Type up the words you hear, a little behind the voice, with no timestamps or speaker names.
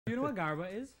you know what Garba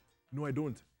is? No, I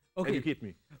don't. Okay. Educate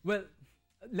me. Well,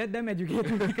 let them educate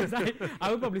me because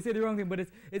I would probably say the wrong thing. But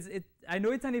I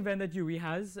know it's an event that UWI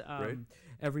has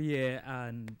every year,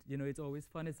 and you know it's always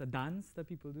fun. It's a dance that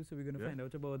people do, so we're going to find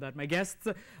out about that. My guests,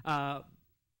 I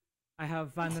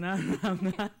have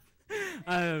Vandana,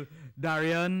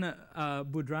 Darian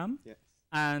Budram,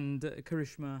 and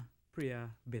Karishma Priya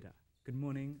Bida. Good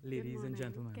morning, ladies and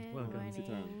gentlemen. Good Welcome.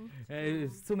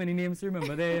 morning. So many names to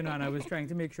remember there, you know, and I was trying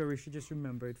to make sure we should just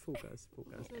remember it. Focus. Don't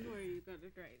worry, you got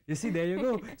it right. You see, there you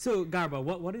go. So, Garba,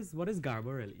 what is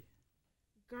Garba really?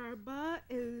 Garba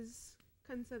is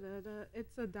considered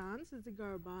it's a dance. It's the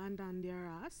Garba and Dandiya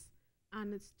Raas,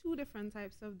 and it's two different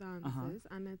types of dances,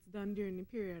 and it's done during the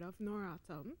period of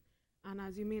Noratam. And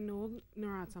as you may know,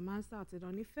 Noratam has started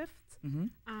on the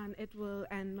 5th, and it will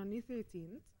end on the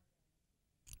 13th.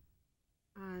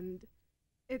 And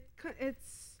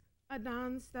it's a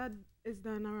dance that is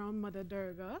done around Mother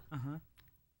Durga.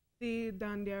 The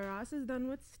Dandiya Raas is done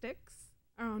with sticks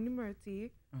around the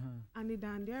Murti, and the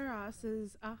Dandiya Raas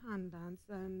is a hand dance,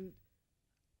 and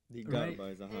the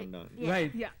Garba is a hand dance.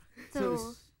 Right. Yeah.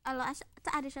 So,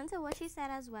 to addition to what she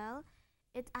said as well,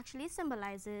 it actually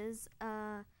symbolizes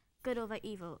good over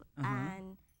evil,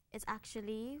 and it's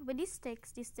actually with these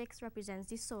sticks. The sticks represents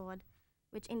the sword,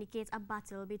 which indicates a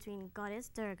battle between goddess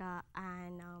Durga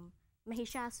and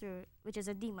Mahishasura, which is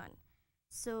a demon.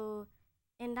 So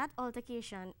in that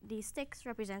altercation, the sticks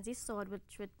represents the sword,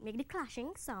 which would make the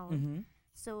clashing sound.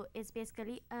 So it's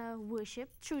basically a worship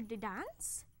through the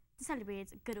dance to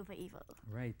celebrate good over evil.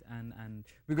 Right, and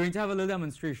we're going to have a little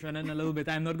demonstration in a little bit.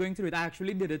 I'm not going to do it. I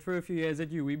actually did it for a few years at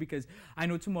UWI because I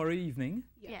know tomorrow evening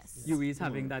UWI is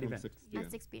having that event.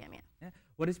 At 6 p.m., yeah.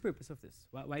 What is the purpose of this?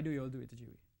 Why do you all do it at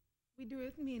UWI? we do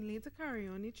it mainly to carry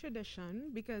on the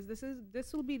tradition because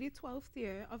this will be the 12th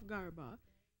year of Garba.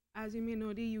 As you may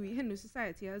know, the UWI Hindu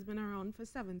Society has been around for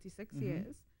 76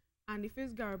 years, and the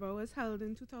first Garba was held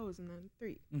in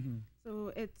 2003.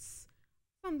 So it's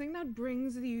something that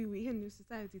brings the UWI Hindu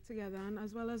Society together, and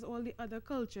as well as all the other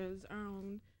cultures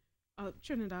around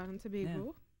Trinidad and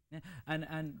Tobago. Yeah.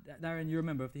 And Darren, you're a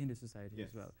member of the Hindu Society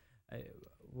as well.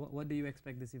 What do you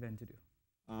expect this event to do?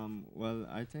 Well,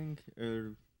 I think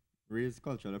raise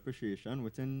cultural appreciation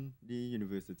within the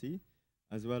university,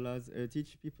 as well as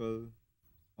teach people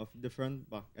of different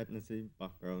ethnicity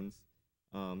backgrounds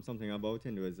something about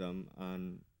Hinduism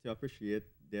and to appreciate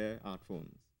their art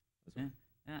forms as well.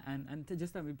 And to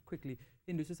just tell me quickly,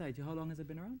 Hindu Society, how long has it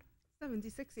been around?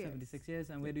 76 years. 76 years.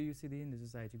 And where do you see the Hindu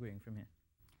Society going from here?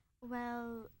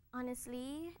 Well,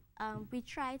 honestly, we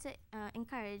try to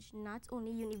encourage not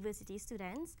only university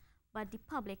students, but the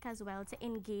public as well to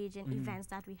engage in events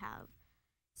that we have.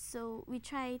 So we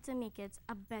try to make it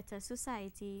a better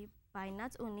society by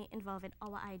not only involving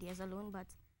our ideas alone, but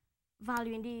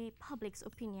valuing the public's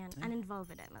opinion and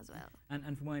involving them as well.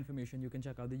 And for more information, you can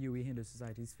check out the UWI Hindu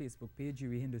Society's Facebook page,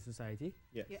 UWI Hindu Society.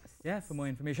 Yes. Yeah, for more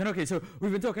information. Okay, so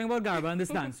we've been talking about Garba and this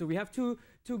dance. So we have two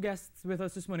guests with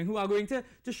us this morning who are going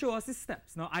to show us the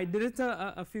steps. Now, I did it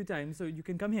a few times, so you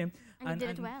can come here. And you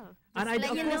did it well. And of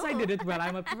course I did it well.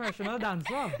 I'm a professional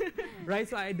dancer, right?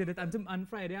 So I did it. And on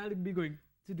Friday, I'll be going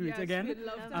to do it again. We'd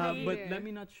love to but let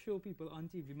me not show people on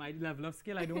TV my level of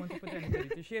skill. I don't want to put anybody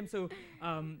to shame. So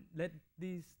let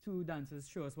these two dancers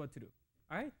show us what to do.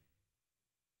 All right?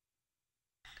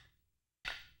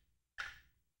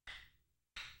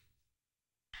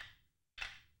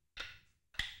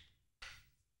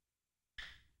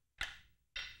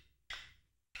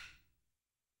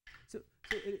 So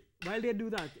while they do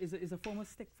that, is a form of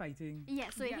stick fighting.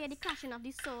 Yeah, so you hear the clashing of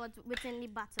the swords within the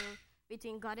battle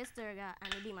between Goddess Durga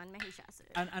and the demon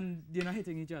Mahishasura. And you're not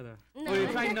hitting each other? No. Or you're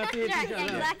trying not to hit each other?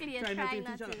 Exactly, you're trying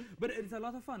not to. But it's a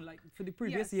lot of fun. Like for the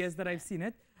previous years that I've seen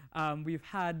it, we've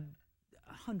had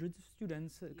hundreds of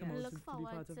students come out to be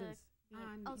part of this.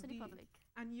 And also the public.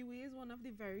 And UWI is one of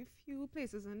the very few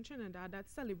places in Trinidad that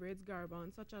celebrates Garba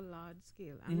on such a large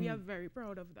scale, and we are very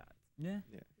proud of that. Yeah.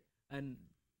 And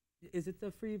is it a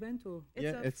free event or?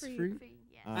 It's free.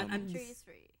 Yeah. And entry is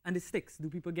free. And the sticks, do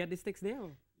people get the sticks there?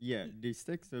 Or? Yeah, the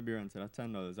sticks will be rented at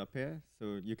 $10 a pair,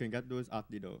 so you can get those at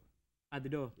the door. At the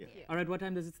door? Yeah. All right, what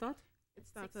time does it start? It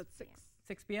starts at 6.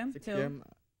 6 p.m. 6 p.m.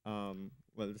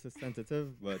 Well, this is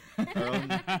tentative, but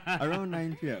around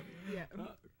 9 p.m. Yeah.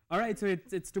 All right, so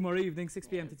it's tomorrow evening, 6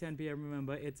 p.m. to 10 p.m.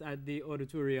 Remember, it's at the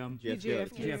auditorium,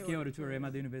 GFK Auditorium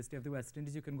at the University of the West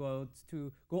Indies. You can go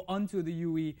onto the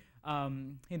UWI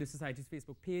Hindu Society's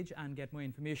Facebook page and get more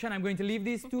information. I'm going to leave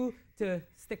these two to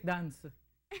stick dance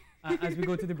as we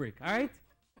go to the break. All right?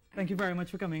 Thank you very much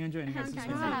for coming and joining us. Thanks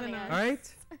for having us. All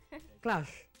right?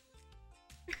 Clash.